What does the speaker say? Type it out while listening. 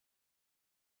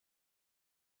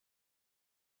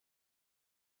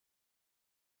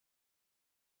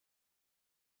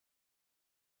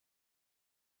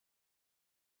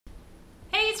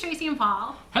it's Traci and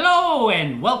Paul. Hello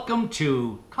and welcome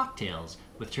to Cocktails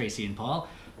with Traci and Paul.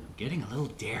 I'm getting a little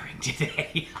daring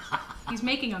today. He's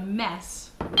making a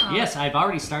mess. Yes, I've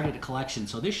already started a collection,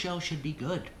 so this show should be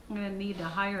good. I'm going to need to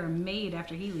hire a maid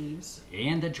after he leaves.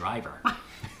 And a driver.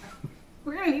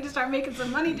 We're going to need to start making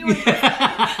some money doing this.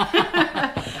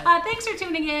 Thanks for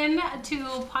tuning in to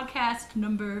podcast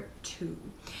number 2.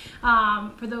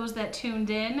 For those that tuned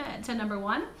in to number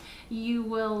 1, you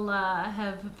will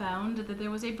have found that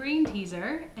there was a brain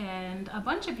teaser, and a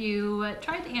bunch of you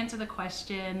tried to answer the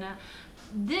question.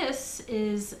 This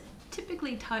is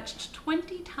typically touched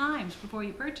 20 times before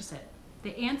you purchase it.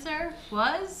 The answer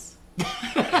was...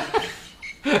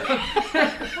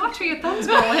 Watch where your thumb's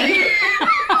going. You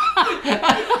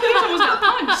almost got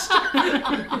punched.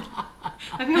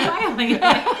 I feel violated.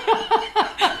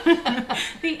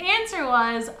 The answer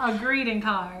was a greeting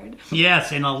card.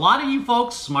 Yes, and a lot of you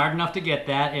folks smart enough to get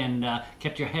that and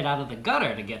kept your head out of the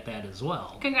gutter to get that as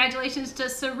well. Congratulations to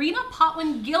Serena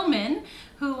Potwin-Gilman,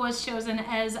 who was chosen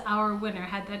as our winner,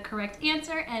 had the correct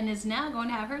answer, and is now going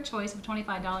to have her choice of a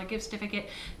 $25 gift certificate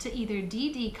to either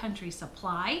DD Country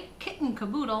Supply, Kitten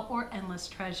Caboodle, or Endless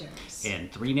Treasures.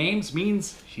 And 3 names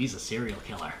means she's a serial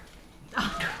killer.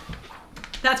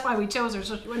 That's why we chose her,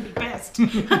 so she wouldn't be pissed.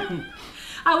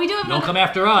 Don't come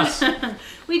after us.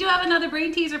 We do have another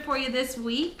brain teaser for you this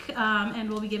week, and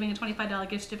we'll be giving a $25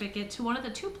 gift certificate to one of the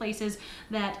 2 places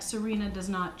that Serena does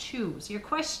not choose. Your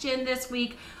question this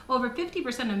week: over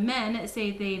 50% of men say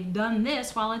they've done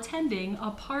this while attending a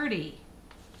party.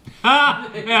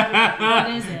 What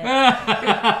is it?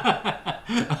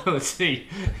 Let's see.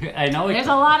 I know there's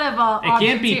a lot of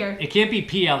options here. here. It can't be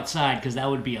pee outside because that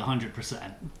would be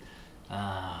 100%.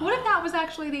 What if that was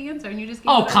actually the answer and you just gave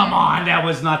Oh, come on. That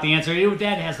was not the answer.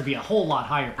 That has to be a whole lot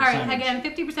higher percentage. All right, again,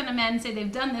 50% of men say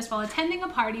they've done this while attending a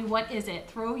party. What is it?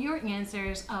 Throw your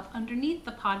answers up underneath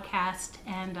the podcast,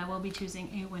 and we'll be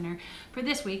choosing a winner for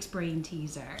this week's brain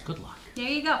teaser. Good luck. There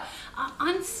you go.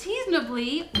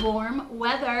 Unseasonably warm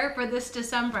weather for this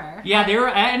December. Yeah,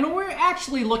 and we're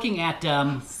actually looking at...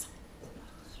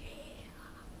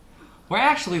 We're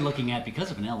actually looking at,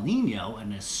 because of an El Nino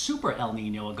and a super El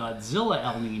Nino, a Godzilla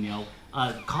El Nino,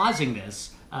 causing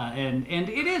this. And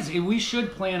it is. We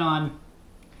should plan on...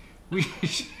 We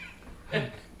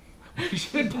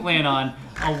should plan on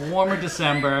a warmer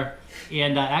December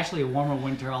and actually a warmer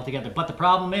winter altogether. But the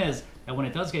problem is that when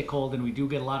it does get cold and we do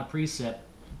get a lot of precip,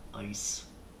 ice.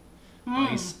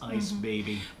 Ice,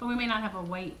 baby. But we may not have a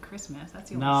white Christmas. That's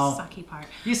the only sucky part.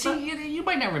 You see, you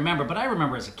might not remember, but I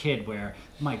remember as a kid where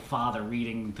my father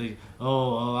reading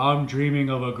I'm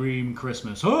dreaming of a green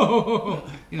Christmas. You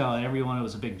know, everyone, it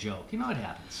was a big joke. You know, it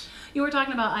happens. You were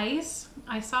talking about ice.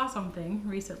 I saw something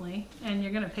recently, and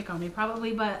you're going to pick on me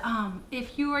probably, but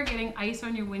if you are getting ice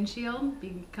on your windshield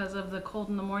because of the cold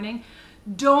in the morning,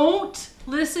 don't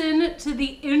listen to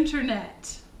the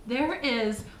internet.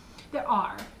 There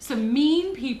are some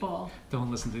mean people.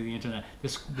 Don't listen to the internet.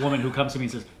 This woman who comes to me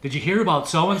and says, "Did you hear about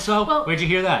so-and-so?" Well, where'd you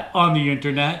hear that? On the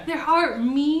internet. There are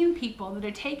mean people that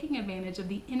are taking advantage of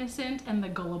the innocent and the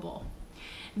gullible.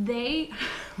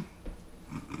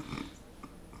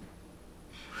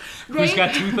 Who's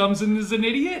got 2 thumbs and is an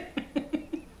idiot?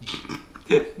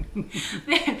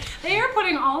 They are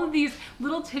putting all of these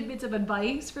little tidbits of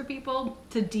advice for people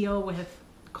to deal with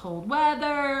cold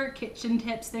weather, kitchen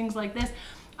tips, things like this.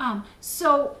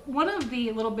 So one of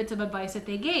the little bits of advice that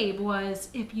they gave was,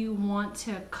 if you want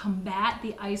to combat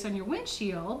the ice on your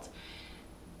windshield,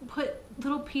 put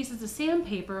little pieces of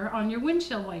sandpaper on your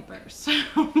windshield wipers.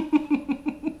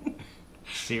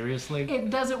 Seriously?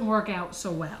 It doesn't work out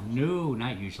so well. No,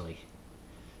 not usually.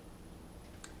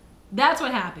 That's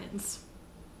what happens.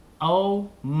 Oh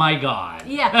my God.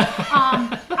 Yeah.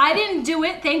 I didn't do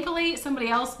it. Thankfully, somebody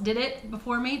else did it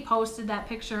before me, posted that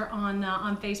picture on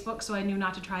Facebook, so I knew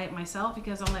not to try it myself,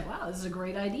 because I'm like, wow, this is a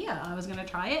great idea. I was going to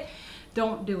try it.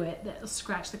 Don't do it. That'll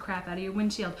scratch the crap out of your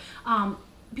windshield.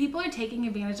 People are taking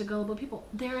advantage of gullible people.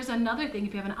 There is another thing.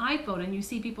 If you have an iPhone and you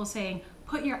see people saying,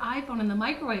 put your iPhone in the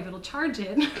microwave, it'll charge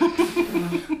it.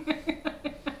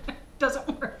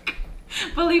 Doesn't work.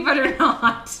 Believe it or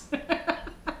not.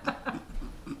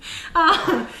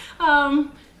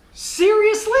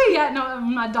 Seriously? Yeah, no,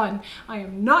 I'm not done. I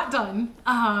am not done.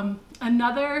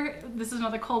 This is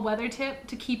another cold weather tip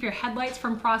to keep your headlights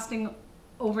from frosting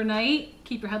overnight.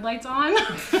 Keep your headlights on.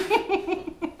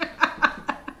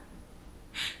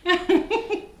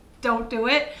 Don't do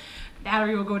it.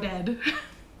 Battery will go dead.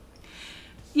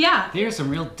 Yeah. There's some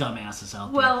real dumbasses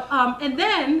out there. Well, and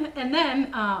then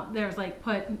there's like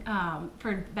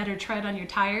for better tread on your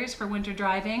tires for winter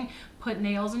driving, put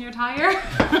nails in your tire.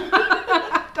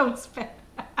 Don't spit.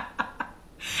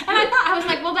 And I was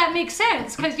like, well, that makes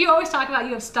sense because you always talk about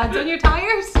you have studs on your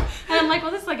tires. And I'm like,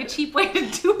 well, this is like a cheap way to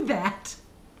do that.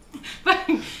 But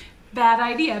bad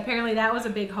idea. Apparently that was a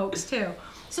big hoax too.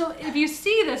 So if you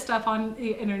see this stuff on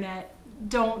the internet,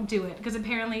 don't do it because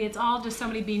apparently it's all just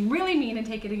somebody being really mean and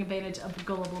taking advantage of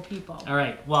gullible people. All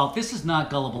right. Well, this is not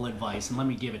gullible advice, and let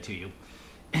me give it to you.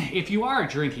 If you are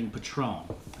drinking Patron,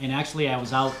 and actually I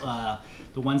was out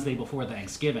the Wednesday before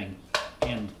Thanksgiving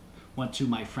and went to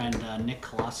my friend Nick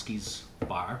Kolosky's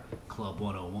bar, Club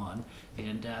 101,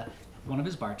 and one of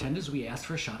his bartenders, we asked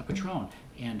for a shot of Patron.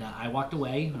 And I walked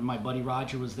away, and my buddy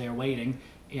Roger was there waiting,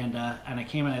 and I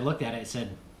came and I looked at it, I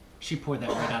said, she poured that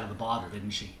right out of the bottle,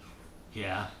 didn't she?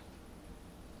 Yeah.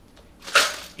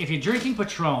 If you're drinking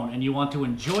Patron and you want to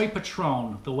enjoy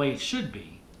Patron the way it should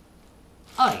be,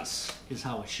 ice is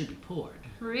how it should be poured.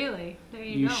 Really? There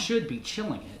you go. You should be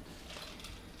chilling it.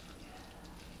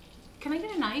 Can I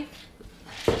get a knife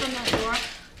from that drawer?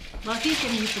 Well, if he's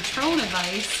giving you Patron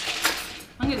advice,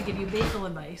 I'm going to give you bagel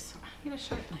advice. Get a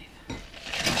sharp knife.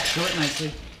 Show it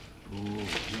nicely. Ooh,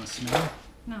 you want to smell?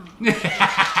 No.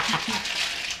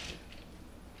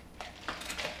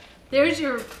 There's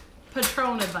your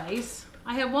Patron advice.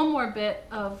 I have one more bit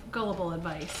of gullible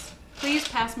advice. Please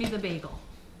pass me the bagel.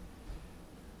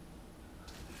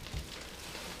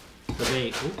 The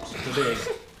bag. Oops, the bag.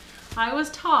 I was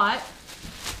taught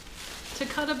to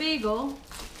cut a bagel.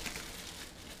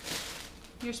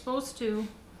 You're supposed to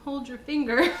hold your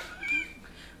finger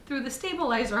through the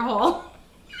stabilizer hole.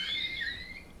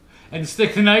 And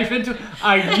stick the knife into it?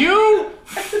 Are you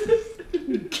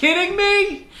kidding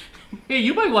me? Hey,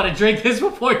 you might want to drink this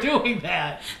before doing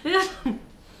that.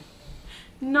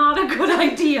 Not a good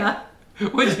idea.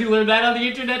 Did you learn that on the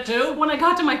internet too? When I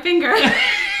got to my finger.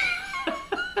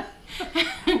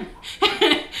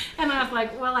 And I was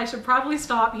like, well, I should probably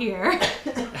stop here.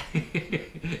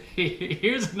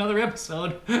 Here's another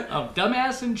episode of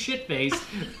Dumbass and Shitface.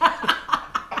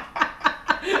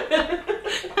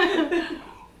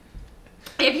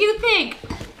 If you think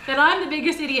that I'm the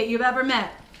biggest idiot you've ever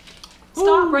met,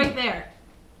 stop right there.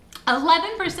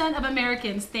 11% of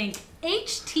Americans think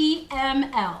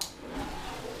HTML.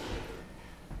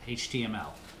 HTML.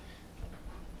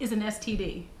 Is an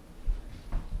STD.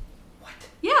 What?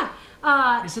 Yeah.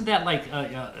 Isn't that like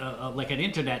an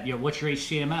internet? What's your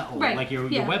HTML? Right. Like your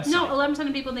yeah. website? No, 11%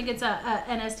 of people think it's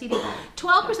an STD.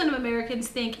 12% of Americans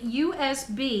think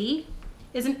USB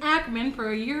is an acronym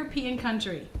for a European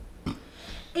country.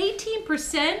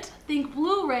 18% think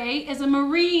Blu-ray is a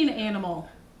marine animal.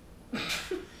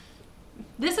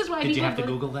 This is why Did you have to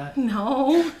Google that?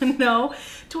 No, no.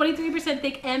 23%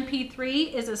 think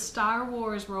MP3 is a Star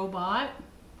Wars robot.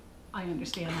 I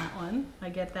understand that one. I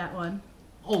get that one.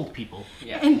 Old people.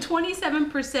 Yeah. And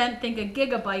 27% think a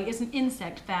gigabyte is an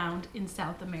insect found in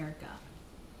South America.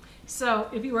 So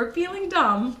if you are feeling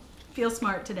dumb, feel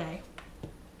smart today.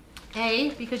 A,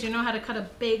 because you know how to cut a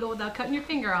bagel without cutting your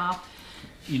finger off.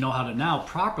 You know how to now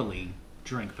properly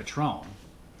drink Patron.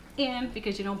 And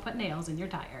because you don't put nails in your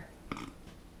tire.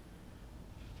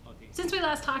 Okay. Since we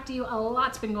last talked to you, a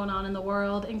lot's been going on in the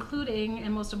world, including,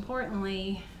 and most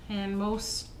importantly, and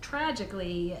most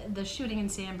tragically, the shooting in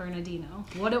San Bernardino.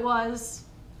 What it was,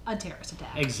 a terrorist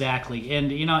attack. Exactly.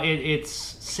 And, you know, it's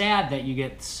sad that you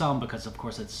get some, because, of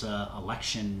course, it's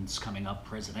elections coming up,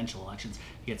 presidential elections.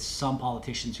 You get some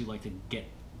politicians who like to get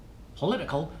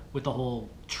political with the whole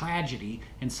tragedy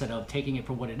instead of taking it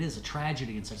for what it is, a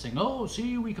tragedy, instead of saying, oh,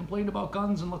 see, we complained about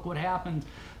guns and look what happened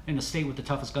in a state with the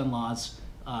toughest gun laws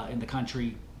in the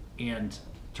country. And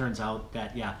turns out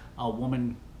that, yeah, a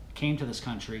woman came to this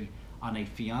country on a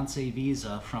fiancé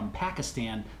visa from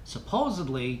Pakistan,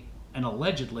 supposedly and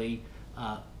allegedly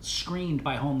screened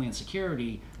by Homeland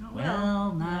Security.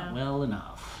 Well, not well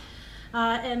enough.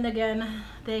 And again,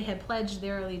 they had pledged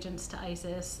their allegiance to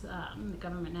ISIS. The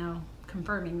government now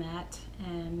confirming that.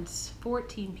 And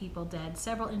 14 people dead,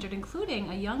 several injured, including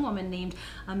a young woman named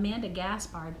Amanda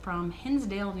Gaspard from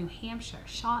Hinsdale, New Hampshire,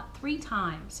 shot 3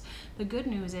 times. The good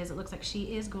news is it looks like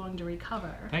she is going to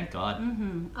recover. Thank God.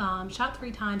 Shot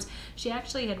 3 times. She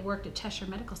actually had worked at Cheshire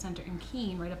Medical Center in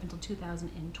Keene right up until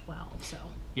 2012. So.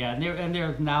 Yeah, and there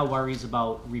are now worries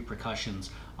about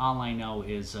repercussions. All I know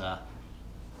is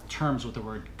terms with the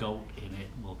word goat in it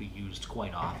will be used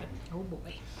quite often. Oh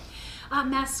boy.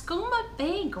 Mascoma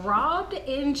Bank robbed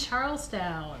in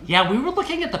Charlestown. Yeah, we were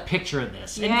looking at the picture of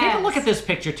this. And take a look at this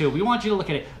picture too. We want you to look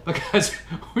at it because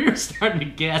we were starting to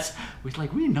guess. We're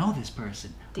like, we know this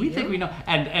person. We think we know.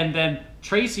 And then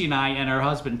Tracy and I and our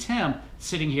husband Tim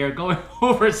sitting here going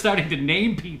over and starting to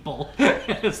name people.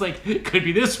 It's like, could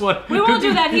be this one. We won't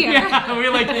do that here. Yeah,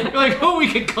 we're like, oh, we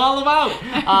could call them out.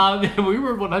 We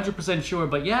were 100% sure.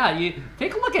 But yeah, you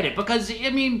take a look at it because, I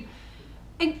mean...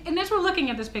 And as we're looking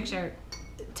at this picture,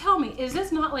 tell me, is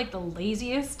this not like the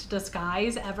laziest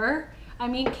disguise ever? I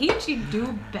mean, can't you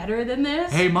do better than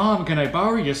this? Hey, Mom, can I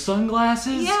borrow your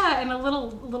sunglasses? Yeah, and a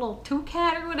little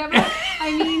toucan or whatever.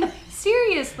 I mean,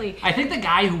 seriously. I think the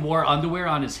guy who wore underwear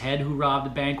on his head who robbed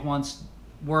the bank once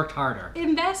worked harder.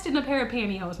 Invest in a pair of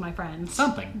pantyhose, my friends.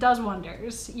 Something. Does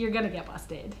wonders. You're going to get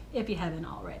busted if you haven't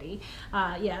already.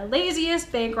 Yeah,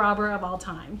 laziest bank robber of all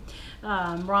time.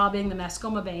 Robbing the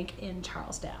Mascoma Bank in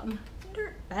Charlestown.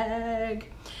 Dirtbag.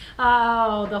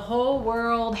 Oh, the whole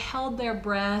world held their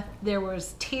breath. There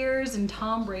was tears in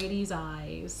Tom Brady's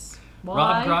eyes.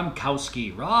 Why? Rob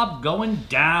Gronkowski. Rob going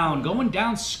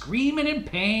down, screaming in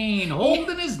pain,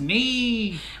 holding his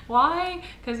knee. Why?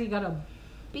 Because he got a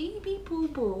baby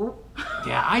poo-poo.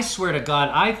 Yeah, I swear to God,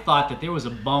 I thought that there was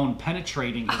a bone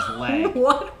penetrating his leg.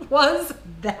 What was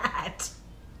that?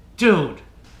 Dude.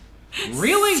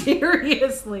 Really?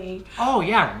 Seriously. Oh,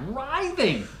 yeah,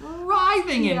 writhing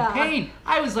in pain.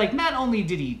 I was like, not only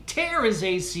did he tear his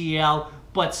ACL,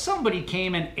 but somebody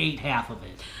came and ate half of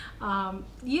it.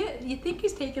 You think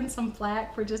he's taking some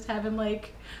flack for just having,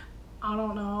 like, I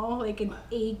don't know, like an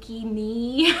achy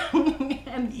knee?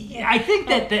 I think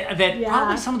that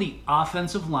probably some of the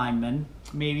offensive linemen,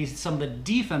 maybe some of the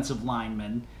defensive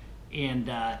linemen, and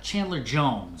Chandler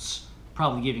Jones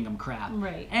probably giving him crap.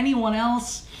 Right. Anyone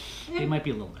else, they might be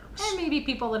a little nervous. And maybe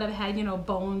people that have had,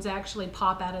 bones actually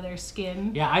pop out of their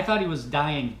skin. Yeah, I thought he was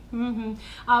dying. Mm-hmm.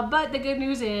 But the good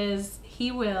news is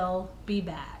he will be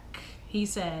back. He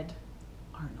said,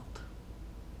 Arnold.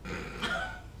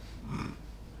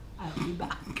 I'll be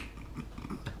back.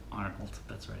 Arnold,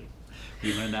 that's right.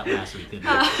 We learned that last week, didn't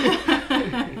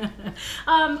we?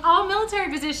 All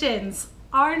military positions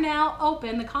are now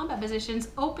open. The combat positions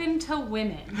open to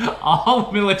women.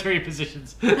 All military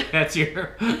positions. That's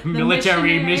your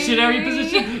military missionary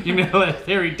position? Your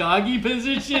military doggy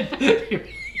position?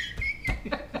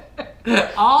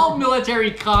 All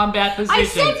military combat positions. I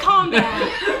said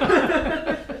combat.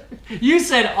 You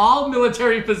said all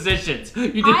military positions.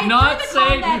 You did not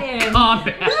say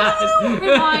combat. No,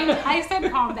 rewind. I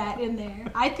said combat in there.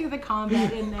 I threw the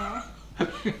combat in there.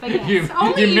 But yes,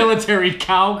 you military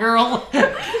cowgirl.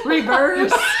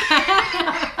 Reverse.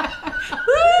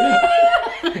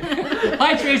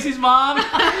 Hi, Tracy's mom.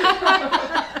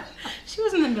 She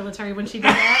was in the military when she did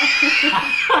that.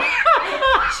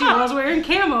 She was wearing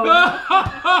camo.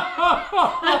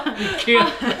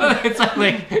 It's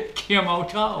like camo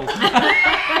toe.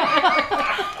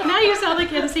 Now you sound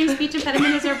like you have the same speech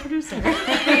impediment as our producer.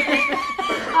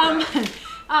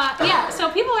 So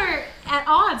people are at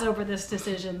odds over this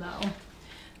decision, though.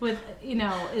 With,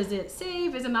 is it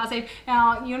safe? Is it not safe?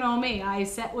 Now, you know me. I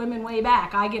set women way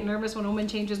back. I get nervous when a woman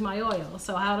changes my oil.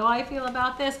 So how do I feel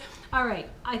about this? All right.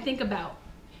 I think about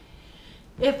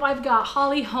if I've got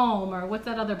Holly Holm, or what's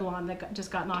that other blonde that just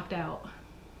got knocked out?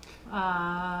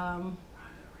 Ronda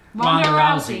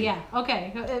Rousey. Yeah.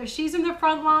 Okay. If she's in the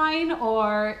front line,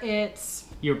 or it's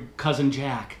your cousin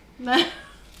Jack.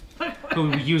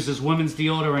 Who uses women's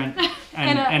deodorant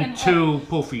and two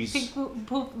poofies. Pink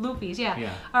loopies,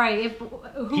 yeah. All right,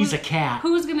 he's a cat.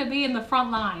 Who's going to be in the front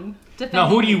line? No,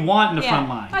 who do you want in the front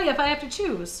line? Oh, yeah, if I have to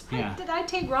choose. Yeah. Did I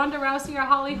take Ronda Rousey or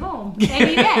Holly Holm?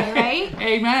 Any day, right?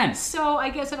 Amen. So I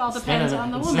guess it all depends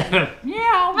on the woman.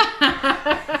 Meow.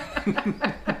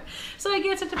 So I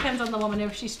guess it depends on the woman.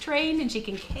 If she's trained and she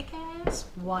can kick ass,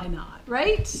 why not,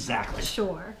 right? Exactly.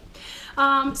 Sure.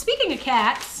 Speaking of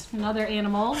cats and other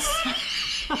animals,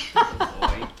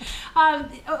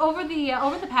 over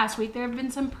the past week, there have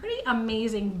been some pretty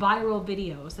amazing viral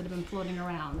videos that have been floating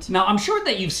around. Now, I'm sure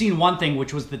that you've seen one thing,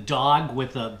 which was the dog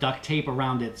with the duct tape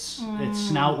around its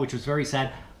snout, which was very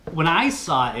sad. When I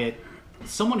saw it,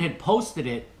 someone had posted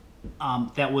it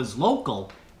that was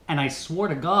local, and I swore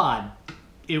to God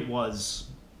it was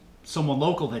someone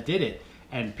local that did it,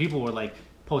 and people were like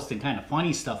posting kind of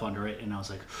funny stuff under it, and I was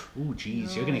like, ooh,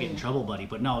 geez, you're gonna get in trouble, buddy.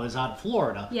 But no, it was out of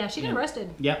Florida. Yeah, she got arrested.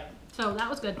 Yep. So that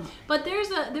was good. But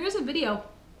there's a video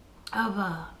of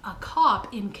a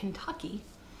cop in Kentucky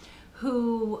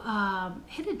who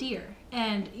hit a deer,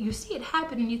 and you see it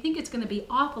happen, and you think it's gonna be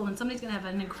awful, and somebody's gonna have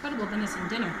an incredible venison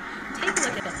dinner. Take a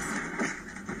look at this.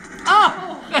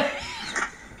 Oh!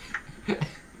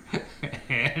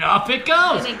 And off it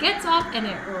goes. And it gets off and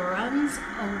it runs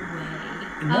away.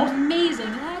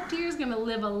 Amazing. That deer's going to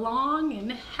live a long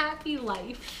and happy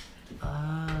life.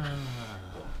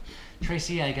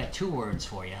 Tracy, I got 2 words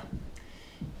for you.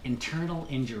 Internal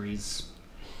injuries.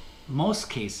 Most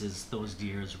cases, those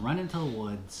deers run into the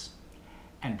woods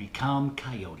and become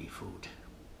coyote food.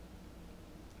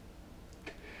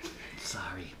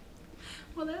 Sorry.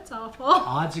 Well, that's awful.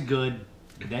 Odds are good.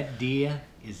 That deer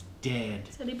is dead.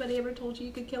 Has anybody ever told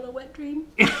you could kill a wet dream?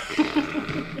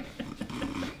 I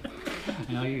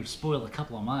know you've spoiled a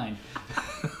couple of mine.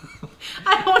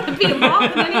 I don't want to be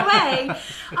involved in any way.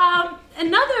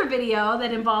 Another video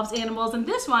that involves animals, and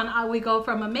this one we go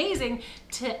from amazing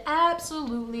to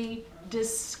absolutely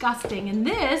disgusting. And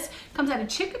this comes out of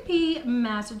Chicopee,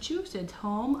 Massachusetts,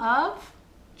 home of...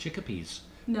 Chickapees.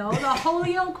 No, the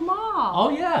Holyoke Mall. Oh,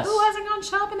 yes. Who hasn't gone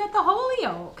shopping at the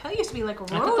Holyoke? That used to be like a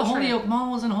road I thought the trip. Holyoke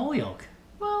Mall was in Holyoke.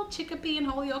 Well, Chicopee and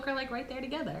Holyoke are like right there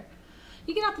together.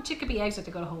 You get off the Chicopee exit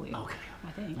to go to Holyoke. Okay.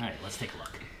 I think. All right, let's take a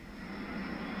look.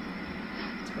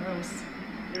 It's gross.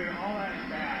 Dude, all that is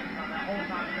bad. On that whole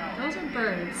time ago. Those are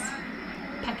birds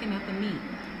pecking at the meat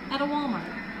at a Walmart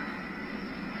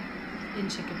in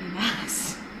Chicopee,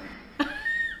 Mass.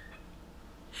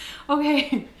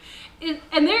 Okay.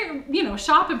 And they're,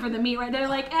 shopping for the meat, right? They're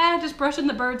like, just brushing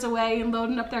the birds away and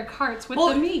loading up their carts with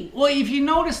the meat. Well, if you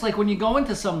notice, like when you go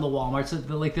into some of the Walmarts,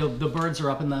 the birds are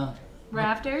up in the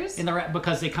Rafters?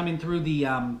 Because they come in through the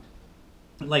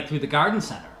through the garden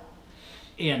center.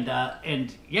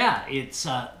 And yeah, it's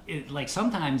like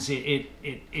sometimes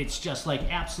it's just like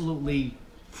absolutely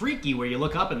freaky where you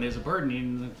look up and there's a bird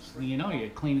and you're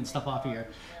cleaning stuff off of your.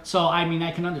 So I mean,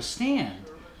 I can understand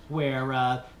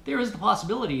where there is the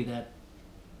possibility that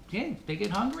they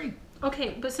get hungry.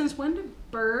 Okay, but since when do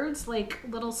birds, like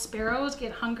little sparrows,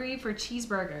 get hungry for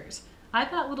cheeseburgers? I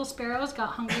thought little sparrows got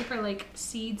hungry for like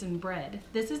seeds and bread.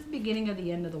 This is the beginning of the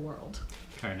end of the world.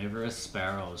 Carnivorous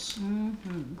sparrows.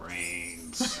 Mm-hmm.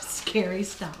 Brains. Scary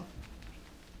stuff.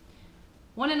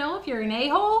 Want to know if you're an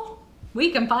a-hole?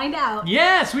 We can find out.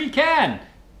 Yes, we can.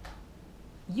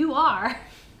 You are.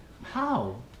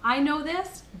 How? I know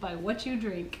this by what you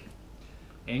drink.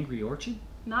 Angry Orchard?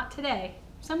 Not today.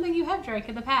 Something you have drank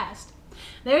in the past.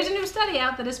 There's a new study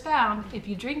out that has found if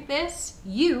you drink this,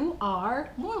 you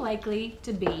are more likely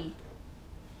to be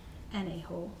an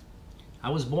a-hole. I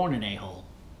was born an a-hole.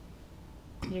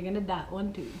 You're gonna die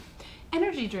one too.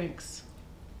 Energy drinks.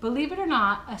 Believe it or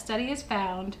not, a study has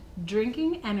found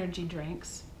drinking energy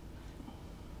drinks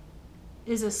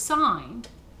is a sign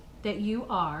that you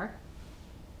are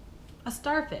a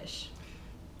starfish.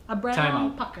 A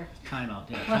brown pucker. Time out.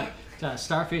 Yeah.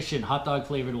 Starfish and hot dog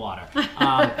flavored water.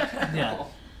 Yeah.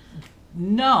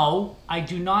 No, I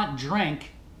do not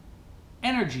drink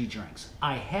energy drinks.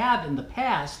 I have in the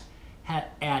past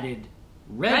added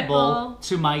Red Bull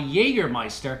to my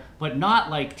Jägermeister, but not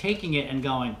like taking it and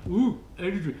going, ooh,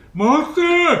 energy,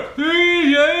 Monster,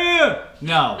 yeah.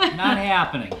 No, not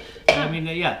happening. I mean,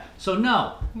 yeah. So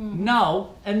no,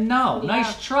 no, and no. Yeah.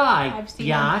 Nice try, I've seen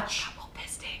Yacht. Double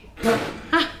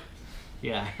fisting.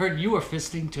 Yeah, I heard you were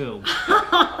fisting too.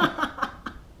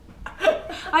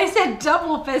 I said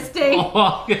double fisting.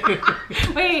 Oh.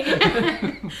 Wait.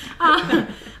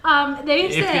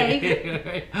 They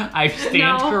say. I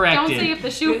stand corrected. Don't say if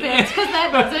the shoe fits, because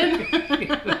that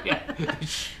doesn't. Yeah.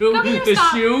 The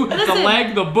shoe, Listen. the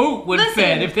leg, the boot would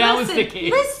fit if that was the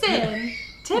case. Listen.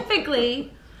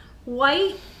 Typically,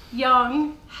 white,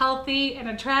 young, healthy, and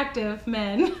attractive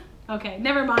men. Okay,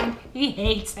 never mind. He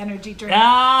hates energy drinks.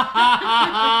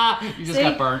 You just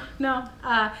got burnt. No.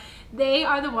 They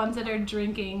are the ones that are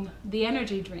drinking the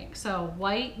energy drink. So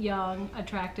white, young,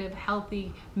 attractive,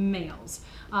 healthy males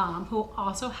who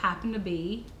also happen to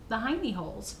be the hiney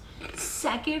holes.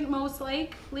 Second most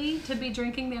likely to be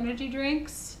drinking the energy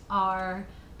drinks are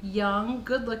young,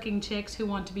 good-looking chicks who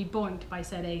want to be boinked by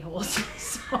said a-holes.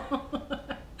 So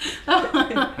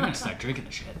I'm gonna start drinking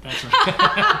the shit. That's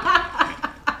right.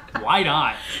 Why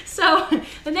not? So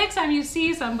the next time you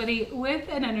see somebody with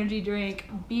an energy drink,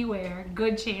 beware.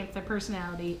 Good chance their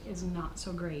personality is not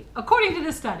so great. According to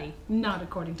the study, not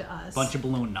according to us. Bunch of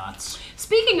balloon knots.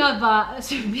 Speaking of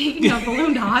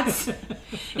balloon knots,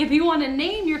 if you want to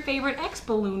name your favorite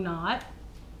ex-balloon knot,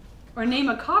 or name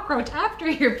a cockroach after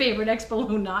your favorite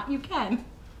ex-balloon knot, you can.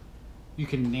 You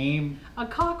can name a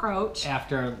cockroach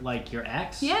after like your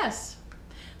ex? Yes.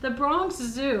 The Bronx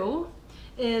Zoo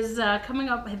is have come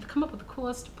up with the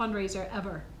coolest fundraiser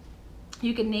ever.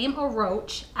 You can name a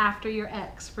roach after your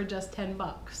ex for just $10.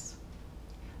 I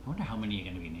wonder how many are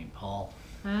going to be named Paul.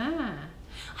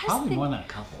 Probably more than a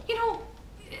couple. You know,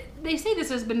 they say this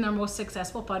has been their most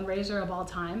successful fundraiser of all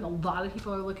time. A lot of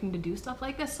people are looking to do stuff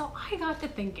like this. So I got to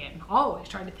thinking, always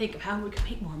trying to think of how we could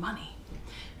make more money.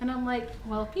 And I'm like,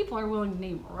 well, if people are willing to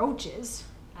name roaches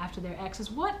after their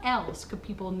exes. What else could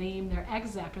people name their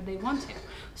exes after they want to?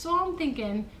 So I'm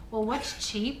thinking, well, what's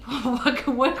cheap? What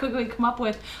could we come up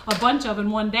with a bunch of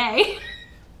in one day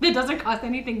that doesn't cost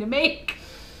anything to make?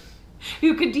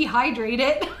 You could dehydrate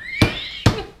it.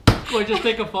 Or just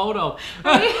take a photo.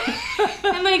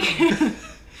 And like,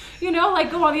 you know,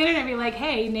 like go on the internet and be like,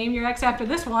 hey, name your ex after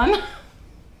this one.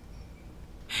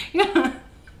 Yeah.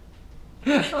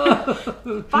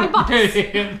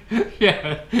 $5.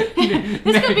 Yeah.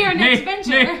 This could be our next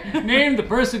venture. Name the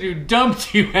person who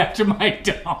dumped you after my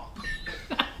dump.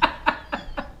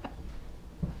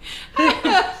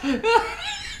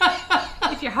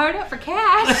 If you're hard up for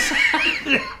cash.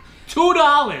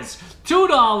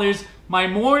 $2. My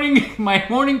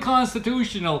morning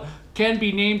constitutional can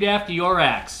be named after your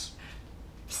ex.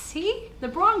 See? The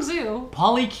Bronx Zoo.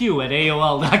 PollyQ at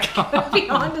AOL.com. Be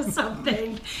onto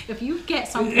something. If you get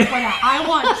something for that, I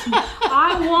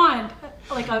want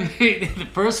like a... The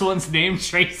first one's named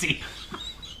Traci.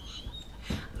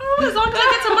 Oh, as long as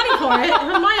I get some money for it.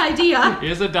 My idea.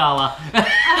 Here's $1.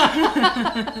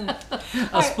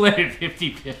 I'll split it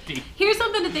 50-50. Here's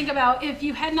something to think about. If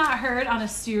you had not heard, on a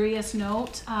serious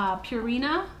note,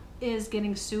 Purina is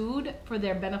getting sued for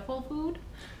their Beneful food.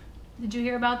 Did you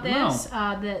hear about this?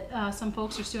 No. That some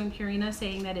folks are suing Purina,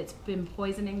 saying that it's been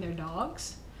poisoning their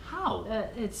dogs. How?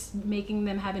 It's making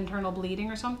them have internal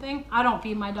bleeding or something. I don't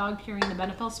feed my dog Purina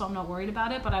Benefil, so I'm not worried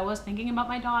about it, but I was thinking about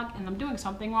my dog, and I'm doing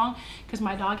something wrong because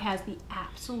my dog has the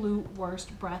absolute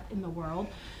worst breath in the world.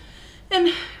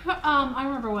 And I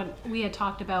remember when we had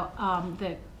talked about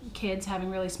the kids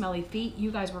having really smelly feet. You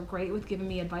guys were great with giving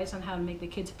me advice on how to make the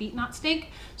kids' feet not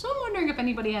stink. So I'm wondering if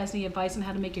anybody has any advice on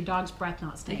how to make your dog's breath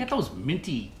not They stink. got those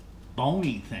minty,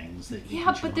 bony things that you Yeah,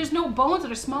 can chew but on. there's no bones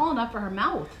that are small enough for her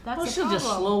mouth. That's Well, the she'll problem.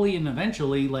 just slowly and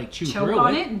eventually chew Choke through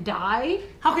on it and die.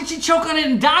 How can she choke on it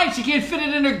and die if she can't fit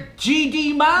it in her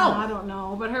GD mouth? I don't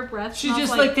know, but her breath She smells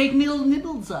just like take little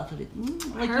nibbles off of it,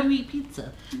 like Her- you eat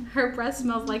pizza. her breath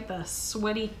smells like the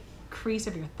sweaty crease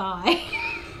of your thigh.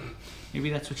 Maybe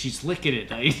that's what she's licking at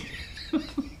night.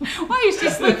 Why is she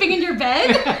sleeping in your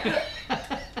bed?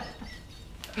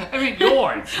 I mean,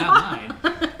 yours, not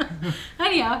mine.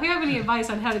 Anyhow, if you have any advice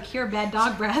on how to cure bad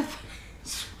dog breath,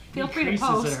 feel free to Creases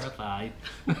post. in her thigh.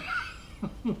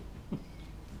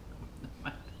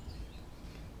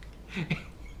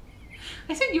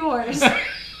 I said yours.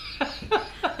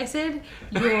 I said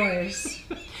yours.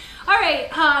 All right,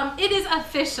 it is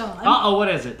official. Uh-oh, what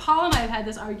is it? Paul and I have had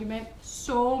this argument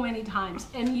so many times,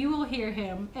 and you will hear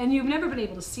him, and you've never been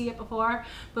able to see it before,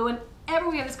 but whenever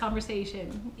we have this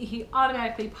conversation, he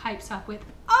automatically pipes up with,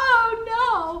 oh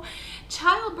no,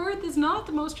 childbirth is not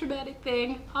the most traumatic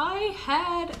thing. I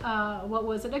had,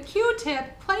 a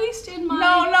Q-tip placed in my...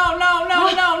 No.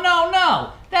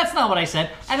 That's not what I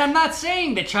said. And I'm not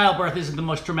saying that childbirth isn't the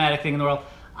most traumatic thing in the world.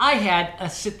 I had a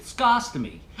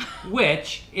cystoscopy,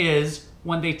 which is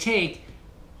when they take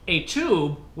a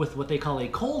tube with what they call a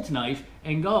cold knife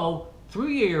and go through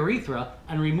your urethra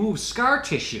and remove scar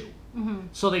tissue. Mm-hmm.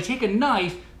 So they take a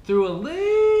knife through a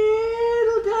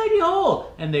little tiny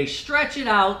hole and they stretch it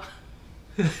out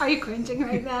Are you cringing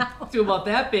right now? to about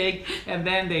that big, and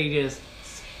then they just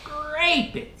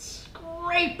scrape it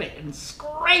and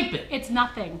scrape it. It's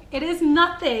nothing. It is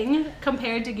nothing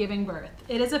compared to giving birth.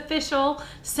 It is official.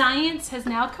 Science has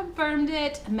now confirmed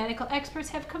it. Medical experts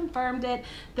have confirmed it,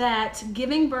 that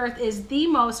giving birth is the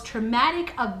most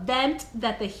traumatic event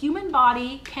that the human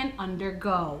body can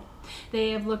undergo.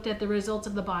 They have looked at the results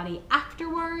of the body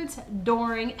afterwards,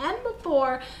 during, and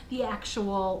before the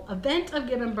actual event of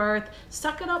giving birth.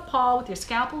 Suck it up, Paul, with your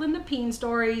scalpel and the peen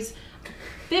stories.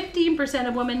 15%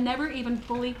 of women never even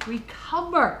fully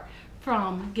recover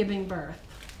from giving birth.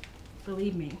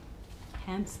 Believe me.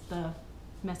 Hence the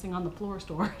messing on the floor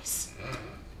stories.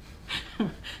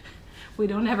 We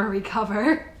don't ever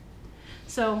recover.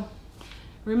 So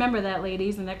remember that,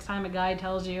 ladies, the next time a guy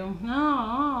tells you,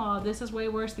 oh, this is way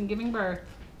worse than giving birth.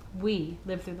 We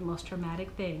live through the most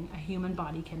traumatic thing a human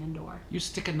body can endure. You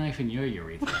stick a knife in your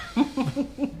urethra.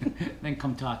 Then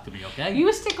come talk to me, okay?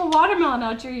 You stick a watermelon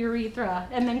out your urethra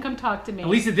and then come talk to me. At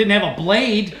least it didn't have a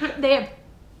blade. They have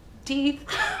teeth.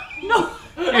 No.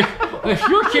 If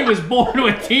your kid was born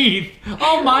with teeth,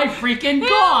 oh my freaking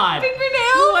God!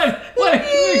 Fingernails. What?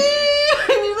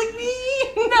 They're like me.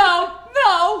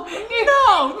 No, they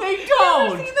don't. You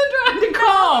ever see them trying to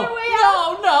crawl their way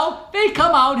out? No, they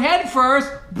come out head first.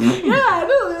 Yeah.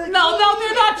 No,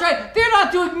 they're not trying. They're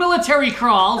not doing military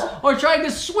crawls or trying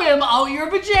to swim out your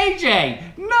vajayjay.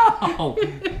 No.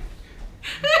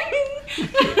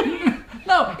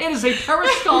 No, it is a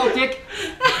peristaltic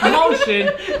motion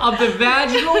of the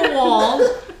vaginal walls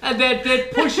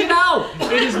that push it out.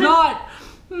 It is not.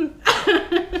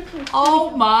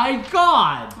 Oh my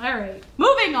God. All right,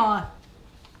 moving on.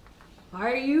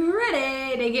 Are you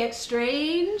ready to get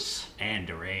strange? And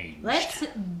deranged. Let's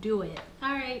do it.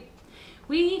 All right.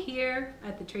 We here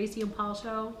at the Traci and Paul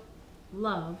Show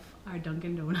love our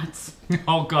Dunkin' Donuts.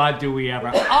 Oh God, do we ever?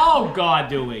 Oh God,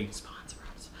 do we? Sponsor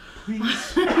us.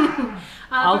 Please.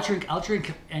 I'll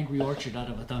drink Angry Orchard out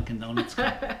of a Dunkin' Donuts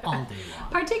cup all day long.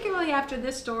 Particularly after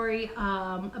this story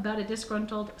about a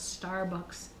disgruntled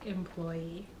Starbucks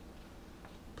employee.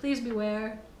 Please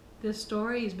beware. This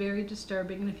story is very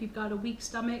disturbing, and if you've got a weak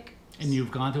stomach... And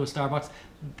you've gone to a Starbucks?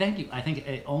 Thank you. I think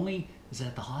it only... Is it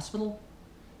at the hospital?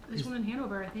 There's one in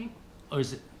Hanover, I think. Or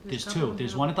is it... There's a two. couple in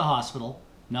There's Hanover. one at the hospital.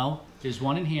 No. There's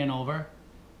one in Hanover.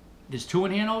 There's two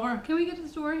in Hanover? Can we get to the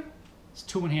story? There's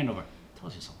two in Hanover.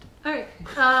 Tells you something. All right.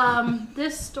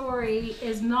 This story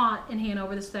is not in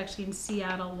Hanover. This is actually in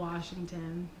Seattle,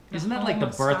 Washington. Isn't that like the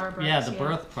birth... Yeah, the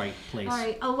birth place. All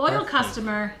right. A loyal Birthplace.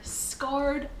 customer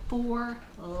scarred for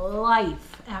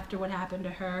life after what happened to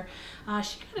her.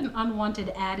 She got an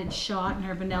unwanted added shot in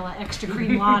her vanilla extra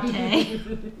cream latte.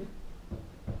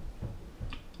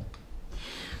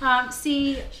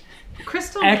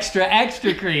 Crystal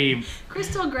Extra cream.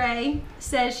 Crystal Gray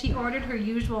says she ordered her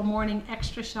usual morning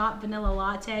extra shot vanilla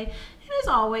latte. And as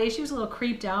always, she was a little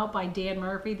creeped out by Dan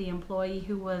Murphy, the employee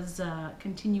who was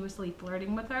continuously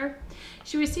flirting with her.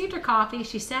 She received her coffee,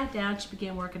 she sat down, she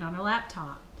began working on her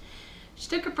laptop. She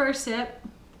took her first sip,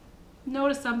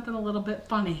 noticed something a little bit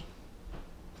funny.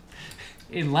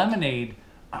 In lemonade...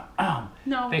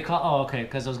 No. They call... Oh, okay.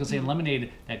 Because I was going to say in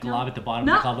lemonade, that glob at the bottom,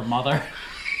 No. they call the mother.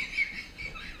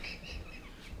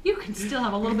 You can still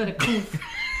have a little bit of couth.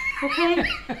 Okay?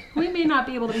 We may not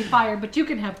be able to be fired, but you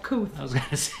can have couth. I was going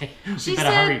to say, She you better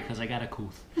said- hurry because I got a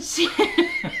cooth.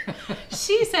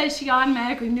 She says she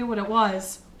automatically knew what it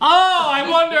was. Oh, I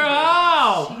wonder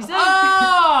how.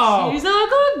 She's a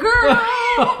good girl.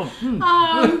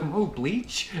 Oh,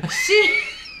 bleach.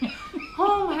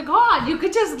 Oh my God, you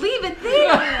could just leave it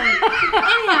there.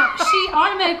 Anyhow, she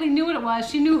automatically knew what it was.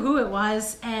 She knew who it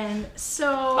was. And so...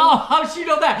 Oh, how'd she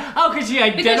know that? How could she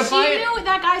identify because she it? knew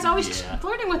that guy's always Yeah.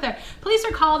 flirting with her. Police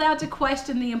are called out to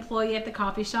question the employee at the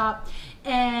coffee shop.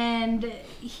 And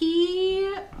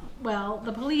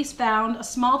the police found a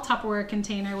small Tupperware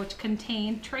container which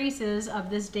contained traces of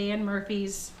this Dan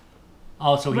Murphy's...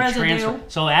 Oh, so he residue.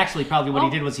 transferred. So actually, probably what he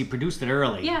Oh. did was he produced it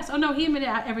early. Yes. Oh no, he admitted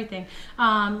everything.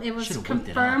 It was Should've whipped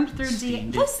it confirmed out, through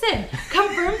steamed it. Listen,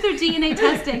 confirmed through DNA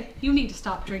testing. You need to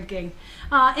stop drinking.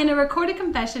 In a recorded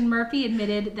confession, Murphy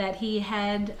admitted that he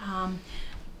had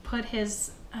put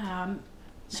his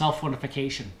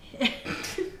Self-fortification.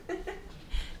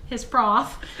 his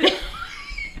froth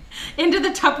into the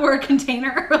Tupperware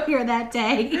container earlier that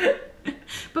day.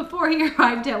 Before he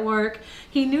arrived at work,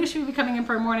 he knew she would be coming in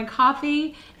for a morning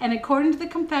coffee, and according to the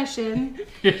confession...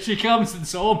 Here she comes, and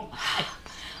so...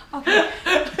 Okay.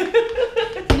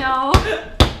 No,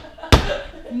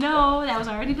 that was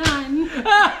already done.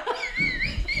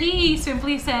 He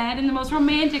simply said, in the most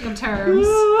romantic of terms,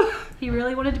 he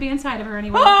really wanted to be inside of her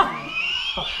anyway.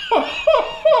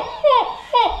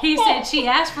 He said she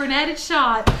asked for an added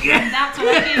shot, and that's what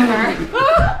I gave her.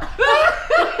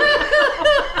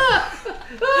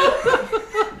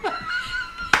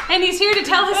 And he's here to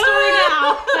tell his story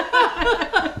now.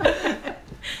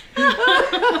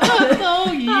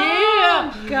 Oh,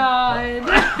 yeah. Oh, God.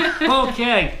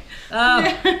 Okay.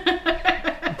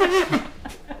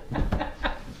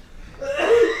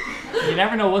 You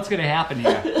never know what's going to happen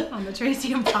here. On the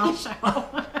Traci and Paul Show.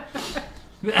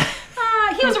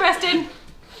 He was arrested,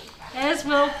 as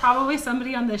will probably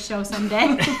somebody on this show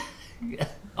someday.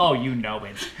 Oh, you know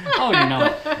it. Oh, you know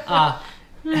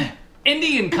it.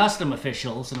 Indian custom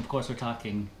officials, and of course we're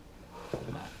talking...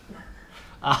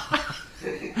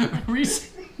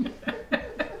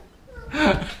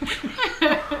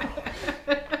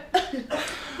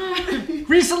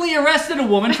 recently arrested a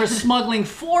woman for smuggling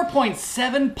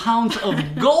 4.7 pounds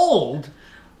of gold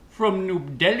from New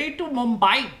Delhi to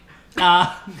Mumbai.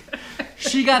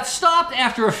 She got stopped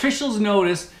after officials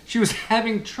noticed she was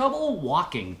having trouble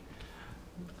walking.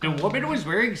 The woman was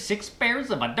wearing 6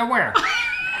 pairs of underwear.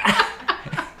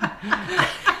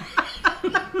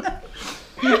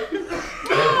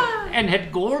 And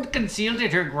had gold concealed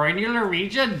in her groinular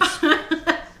regions.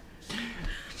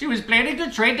 She was planning to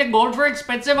trade the gold for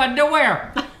expensive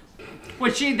underwear,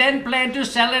 which she then planned to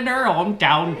sell in her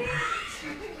hometown.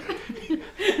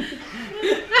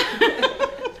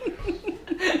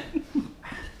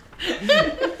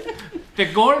 The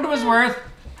gold was worth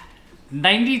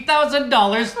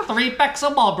 $90,000, 3 packs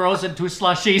of Marlboros, and 2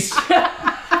 slushies.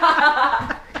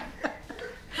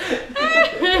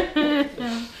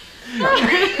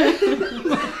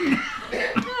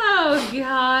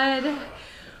 God.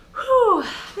 Whew.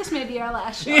 This may be our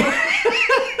last show.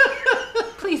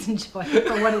 Please enjoy it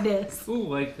for what it is.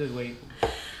 Ooh, I could wait.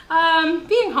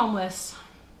 Being homeless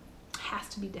has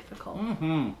to be difficult.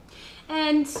 Mm-hmm.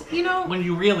 And, you know... When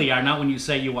you really are, not when you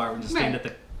say you are, when you stand Right.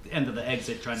 at the end of the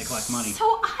exit trying to collect money.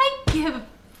 So I give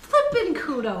flippin'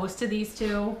 kudos to these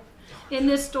two in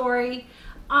this story.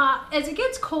 As it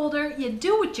gets colder, you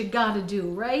do what you gotta do,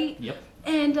 right? Yep.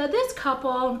 And this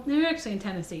couple, they're actually in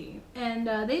Tennessee, and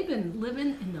they've been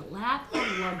living in the lap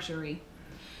of luxury.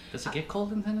 Does it get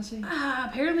cold in Tennessee?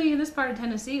 Apparently in this part of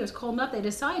Tennessee, it was cold enough, they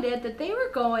decided that they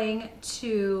were going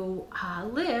to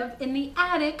live in the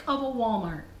attic of a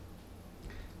Walmart.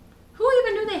 Who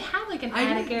even knew they had like an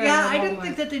attic area? Yeah, at I Walmart? didn't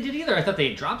think that they did either. I thought they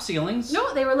had drop ceilings.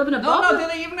 No, they were living No, above. do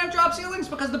they even have drop ceilings?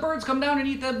 Because the birds come down and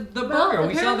eat the Well, burger.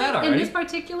 We saw that apparently already. In this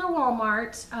particular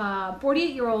Walmart,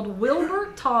 48-year-old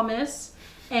Wilbert Thomas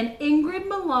and Ingrid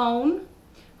Malone,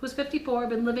 who's 54, have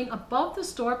been living above the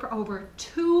store for over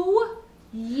 2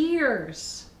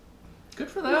 years. Good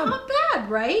for them. Not bad,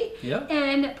 right? Yep.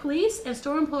 And police and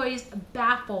store employees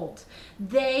baffled.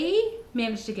 They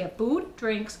managed to get food,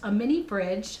 drinks, a mini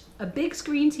fridge, a big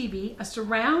screen TV, a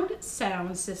surround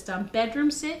sound system, bedroom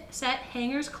set,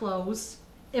 hangers, clothes.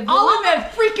 If All in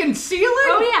that freaking ceiling?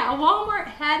 Oh yeah, Walmart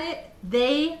had it.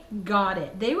 They got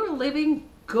it. They were living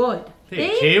good. They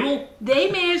had cable? They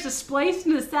managed to splice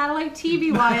into the satellite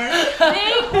TV wire.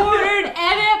 They ordered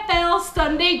NFL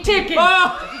Sunday tickets.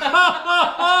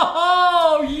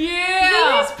 Oh,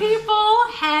 yeah! These people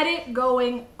had it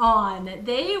going on.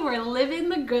 They were living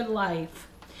the good life.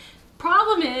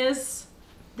 Problem is,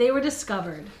 they were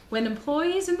discovered when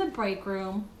employees in the break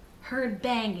room heard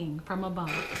banging from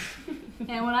above.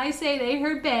 And when I say they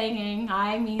heard banging,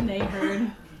 I mean they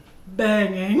heard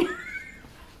banging.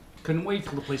 Couldn't wait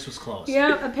till the place was closed.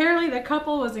 Yeah, apparently the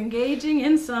couple was engaging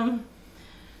in some...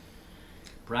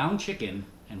 Brown chicken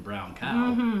and brown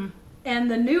cow. Mm-hmm. And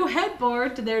the new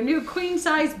headboard to their new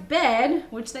queen-size bed,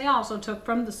 which they also took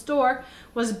from the store,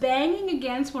 was banging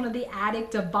against one of the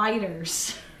attic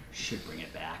dividers. Should bring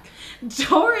it back.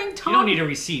 During Tom... You don't need a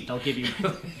receipt. They'll give you.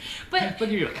 But they'll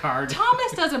give you a card.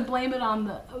 Thomas doesn't blame it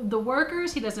on the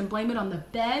workers. He doesn't blame it on the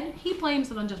bed. He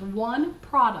blames it on just one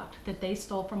product that they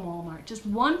stole from Walmart. Just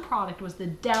one product was the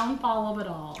downfall of it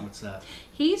all. What's that?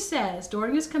 He says,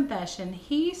 during his confession,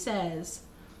 he says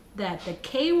that the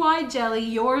KY jelly,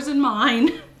 yours and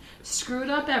mine, screwed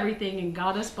up everything and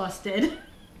got us busted.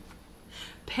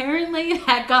 Apparently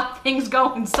that got things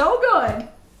going so good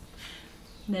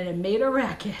that it made a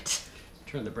racket.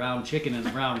 Turn the brown chicken and the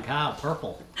brown cow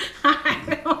purple.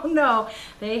 I don't know.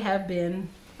 They have been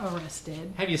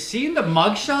arrested. Have you seen the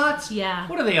mugshots? Yeah.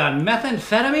 What are they on,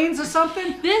 methamphetamines or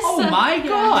something? This, oh my yeah,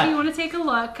 God. if you want to take a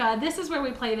look, this is where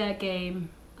we play that game.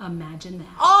 Imagine that.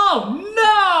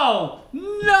 Oh no!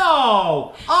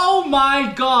 No! Oh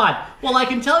my God! Well, I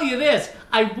can tell you this.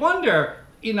 I wonder,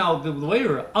 you know, the way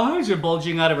her eyes are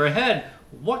bulging out of her head,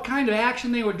 what kind of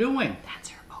action they were doing. That's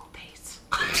her old pace.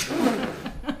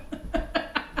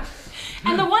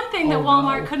 And the one thing that Oh,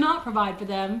 Walmart no. could not provide for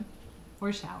them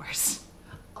were showers.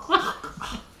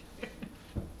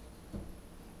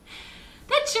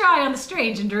 That's your eye on the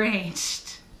strange and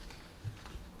deranged.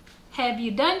 Have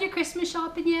you done your Christmas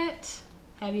shopping yet?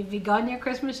 Have you begun your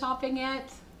Christmas shopping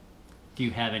yet? Do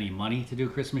you have any money to do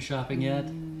Christmas shopping yet?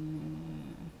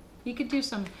 You could do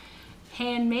some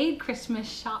handmade Christmas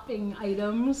shopping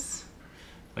items.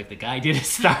 Like the guy did at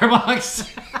Starbucks?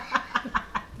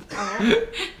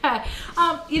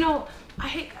 You know,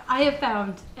 I have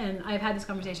found, and I've had this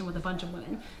conversation with a bunch of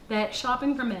women, that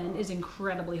shopping for men is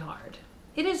incredibly hard.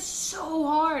 It is so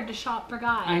hard to shop for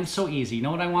guys. I'm so easy. You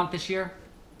know what I want this year?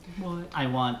 What? I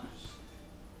want,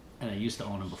 and I used to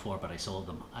own them before, but I sold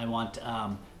them. I want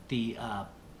the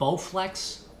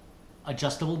Bowflex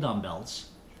adjustable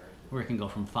dumbbells, where it can go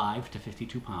from 5 to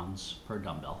 52 pounds per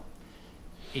dumbbell,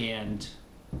 and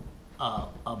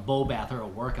a bow bath or a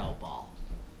workout ball.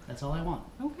 That's all I want.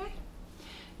 Okay.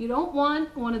 You don't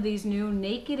want one of these new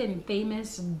naked and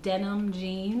famous denim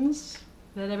jeans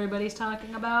that everybody's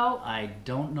talking about? I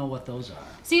don't know what those are.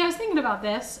 See, I was thinking about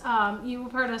this.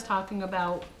 You've heard us talking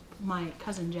about my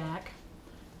cousin Jack,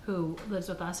 who lives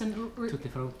with us, and Tutti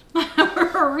frutti.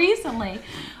 recently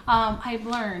I've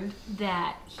learned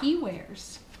that he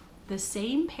wears the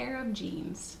same pair of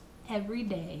jeans every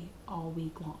day all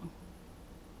week long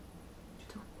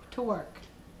to work.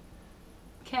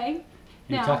 Okay?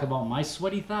 You talk about my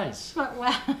sweaty thighs.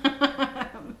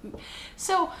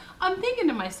 So I'm thinking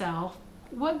to myself,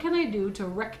 what can I do to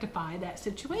rectify that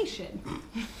situation?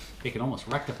 They can almost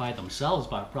rectify themselves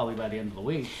probably by the end of the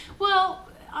week. Well,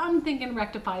 I'm thinking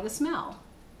rectify the smell.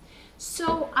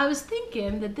 So I was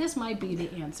thinking that this might be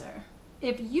the answer.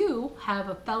 If you have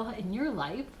a fella in your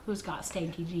life who's got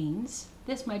stanky jeans,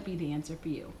 this might be the answer for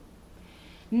you.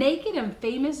 Naked and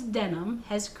Famous Denim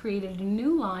has created a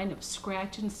new line of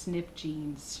scratch and sniff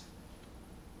jeans.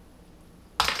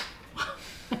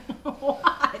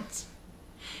 What?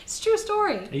 It's a true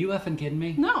story. Are you effing kidding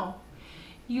me? No.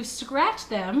 You scratch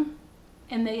them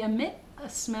and they emit a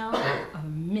smell of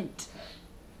mint.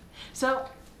 So,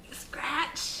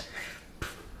 scratch,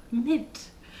 mint.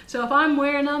 So if I'm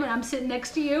wearing them and I'm sitting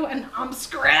next to you and I'm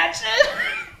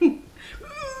scratching,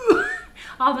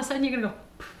 all of a sudden you're gonna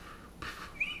go,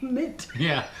 mint.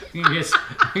 Yeah, I'm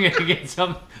gonna get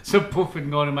some poofing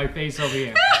going in my face over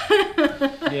here.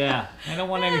 Yeah, I don't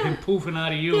want anything poofing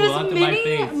out of you onto my face.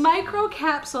 There's many micro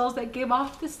capsules that give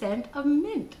off the scent of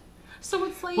mint. So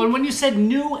it's like... When you said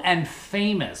new and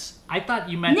famous, I thought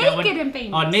you meant that... Naked and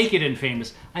famous. Oh, naked and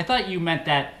famous. I thought you meant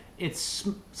that it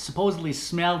supposedly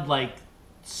smelled like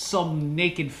some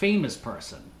naked famous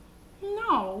person.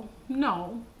 No.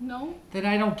 Then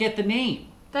I don't get the name.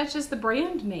 That's just the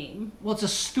brand name. Well, it's a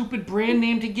stupid brand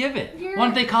name to give it. Why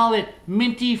don't they call it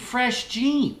Minty Fresh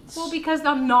Jeans? Well, because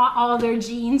not all their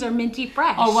jeans are minty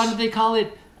fresh. Or why don't they call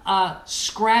it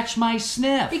Scratch My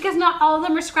Sniff? Because not all of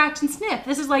them are scratch and sniff.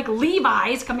 This is like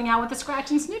Levi's coming out with a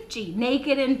scratch and sniff jean.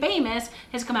 Naked and Famous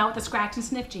has come out with a scratch and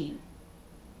sniff jean.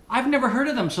 I've never heard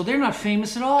of them, so they're not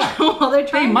famous at all. Well, they're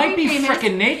trying They might to be famous.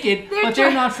 frickin' naked, but they're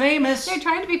not famous. They're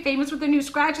trying to be famous with their new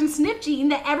scratch and sniff jean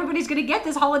that everybody's going to get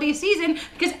this holiday season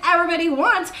because everybody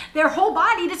wants their whole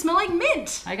body to smell like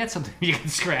mint. I got something you can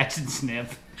scratch and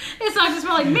sniff. It's not going to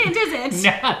smell like mint, is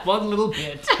it? Not one little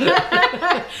bit.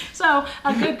 So,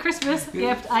 a good Christmas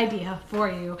gift idea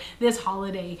for you this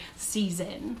holiday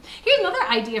season. Here's another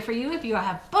idea for you if you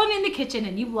have fun in the kitchen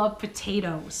and you love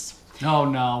potatoes. Oh,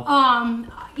 no.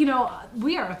 You know,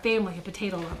 we are a family of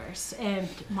potato lovers, and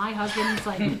my husband's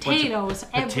like potatoes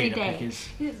every day.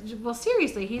 Well,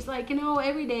 seriously, he's like,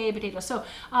 every day potatoes. So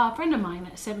a friend of mine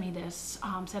sent me this,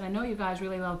 said, I know you guys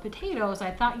really love potatoes.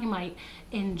 I thought you might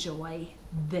enjoy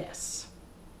this.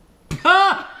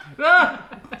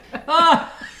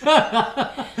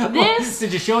 This.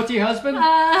 Did you show it to your husband?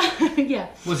 Yeah.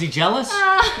 Was he jealous?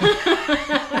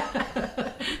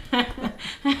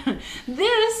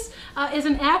 This is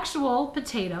an actual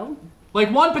potato.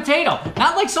 Like one potato.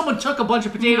 Not like someone took a bunch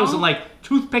of potatoes No. and like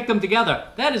toothpicked them together.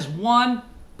 That is one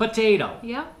potato.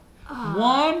 Yep.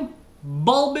 One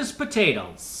bulbous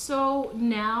potato. So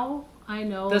now I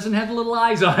know. Doesn't have the little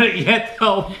eyes on it yet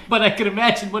though, but I can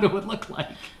imagine what it would look like.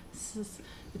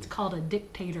 It's called a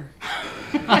dictator.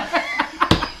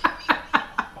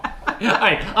 All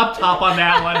right, up top on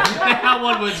that one. That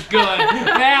one was good.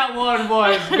 That one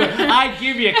was good. I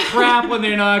give you crap when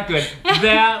they're not good.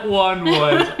 That one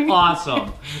was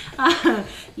awesome.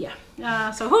 Yeah.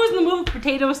 So who's in the mood for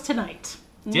potatoes tonight?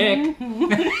 Dick.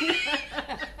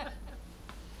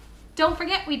 Don't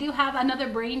forget, we do have another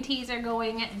brain teaser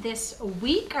going this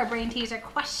week. Our brain teaser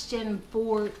question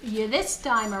for you this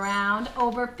time around.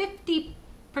 Over 50%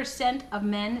 of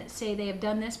men say they have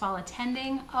done this while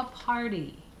attending a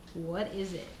party. What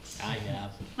is it? I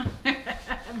have.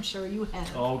 I'm sure you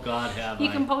have. Oh, God, have I. You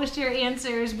can post your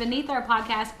answers beneath our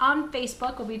podcast on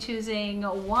Facebook. We'll be choosing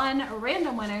one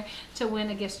random winner to win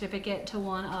a gift certificate to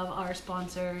one of our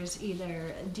sponsors,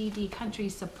 either DD Country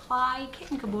Supply,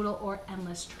 Kit and Caboodle, or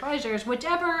Endless Treasures.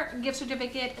 Whichever gift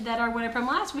certificate that our winner from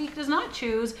last week does not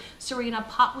choose, Serena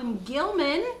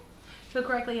Potwin-Gilman, who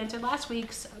correctly answered last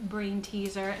week's brain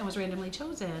teaser and was randomly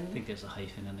chosen. I think there's a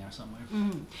hyphen in there somewhere.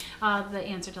 The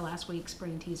answer to last week's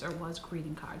brain teaser was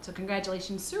greeting card. So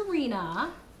congratulations,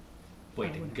 Serena. Way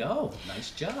to go.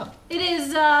 Nice job. It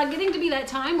is getting to be that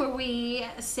time where we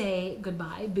say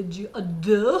goodbye, bid you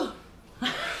adieu.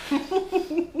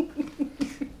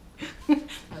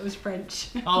 That was French.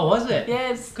 Oh, was it?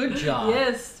 Yes. Good job.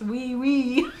 Yes,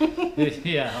 oui.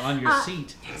 Yeah, on your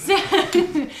seat.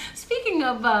 Speaking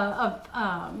of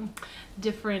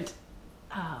different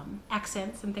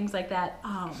accents and things like that,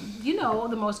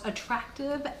 the most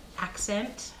attractive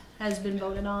accent has been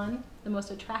voted on. The most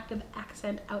attractive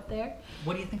accent out there.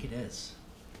 What do you think it is?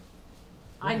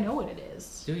 I know what it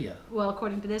is. Do you? Well,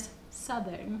 according to this,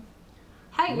 Southern.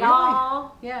 Hey, Really?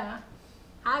 y'all. Yeah.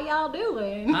 How y'all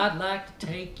doing? I'd like to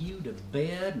take you to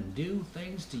bed and do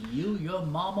things to you your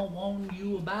mama warned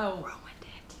you about.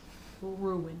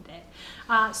 Ruined it.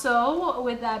 So,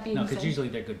 with that being No, said... because usually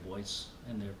they're good boys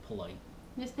and they're polite.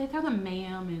 Yes, they throw the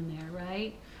ma'am in there,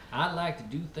 right? I'd like to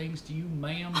do things to you,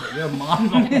 ma'am, but your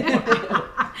mama warned you.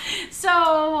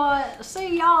 So,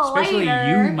 see y'all Especially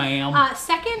later. you, ma'am.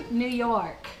 Second, New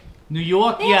York. New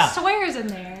York, They yeah. have swears in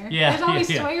there. Yeah, There's always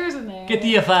yeah. swears in there. Get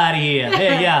the F out of here.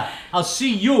 There, yeah. I'll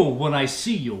see you when I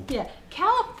see you. Yeah,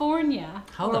 California.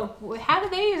 How how do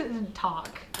they talk?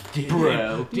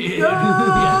 Bro.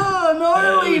 I'm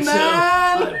early,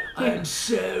 man. I'm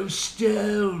so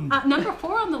stoned. Number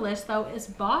 4 on the list though is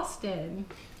Boston.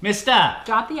 Mister.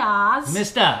 Drop the Oz.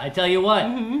 Mister, I tell you what.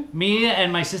 Me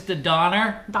and my sister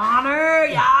Donner Donner,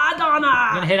 yeah, gonna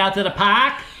Donna. head out to the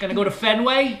park. Gonna go to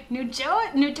Fenway. New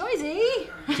Jersey.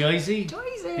 Jersey.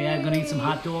 Jersey. Yeah, gonna eat some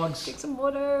hot dogs. Drink some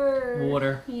water.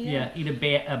 Water. Yeah. Yeah, eat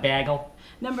a bagel.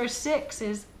 Number 6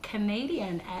 is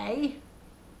Canadian, eh?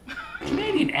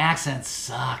 Canadian accents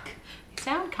suck. They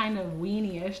sound kind of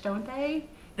weenie-ish, don't they?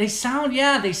 They sound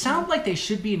like they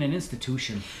should be in an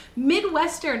institution.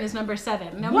 Midwestern is number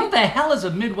 7. Now, What the hell is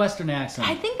a Midwestern accent?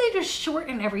 I think they just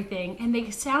shorten everything, and they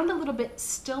sound a little bit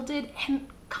stilted and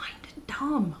kind of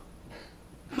dumb.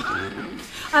 And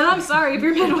I'm sorry if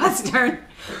you're Midwestern.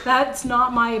 That's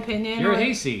not my opinion. You're a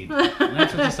hayseed.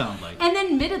 That's what you sound like. And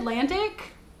then Mid-Atlantic,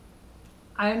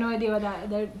 I have no idea what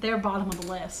that. They're bottom of the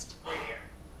list.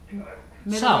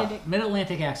 So,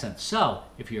 Mid-Atlantic accent. So,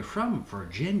 if you're from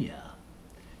Virginia,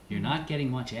 you're not getting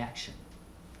much action.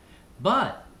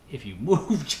 But if you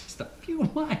move just a few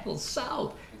miles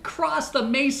south, cross the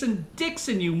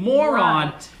Mason-Dixon, you moron,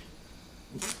 Right.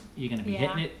 you're going to be Yeah.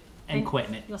 hitting it and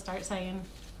quitting it. You'll start saying,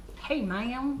 "Hey,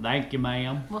 ma'am. Thank you,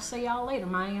 ma'am. We'll see y'all later,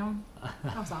 ma'am."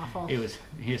 That was awful.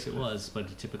 Yes, it was, but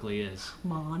it typically is.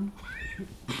 Mon.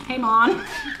 Hey, Mon.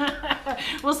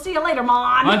 We'll see you later,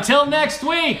 Mon. Until next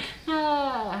week,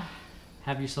 Ah.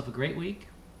 have yourself a great week.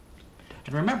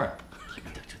 And remember, keep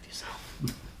in touch with yourself.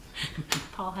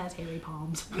 Paul has hairy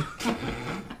palms.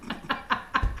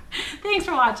 Thanks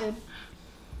for watching.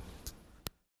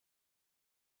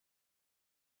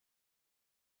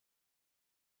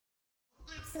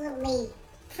 Absolutely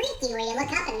freaky where you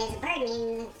look up and there's a bird and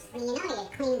you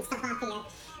clean stuff off here.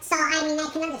 So, I mean, I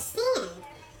can understand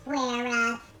where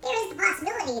there is the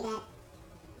possibility that